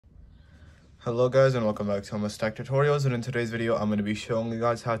Hello guys and welcome back to Thomas Tech Tutorials, and in today's video I'm going to be showing you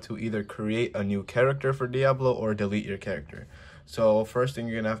guys how to either create a new character for Diablo or delete your character. So first thing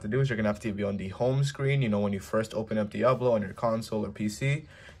you're going to have to do is you're going to have to be on the home screen, when you first open up Diablo on your console or PC.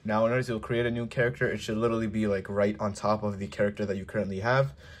 Now in order to create a new character, it should literally be like right on top of the character that you currently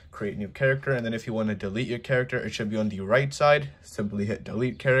have. Create new character, and then if you want to delete your character, it should be on the right side. Simply hit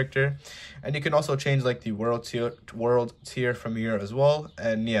delete character, and you can also change like the world tier from here as well.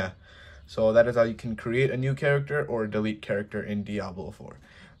 And yeah, so that is how you can create a new character or delete character in Diablo 4.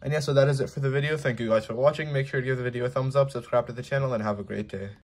 And yeah, so that is it for the video. Thank you guys for watching. Make sure to give the video a thumbs up, subscribe to the channel, and have a great day.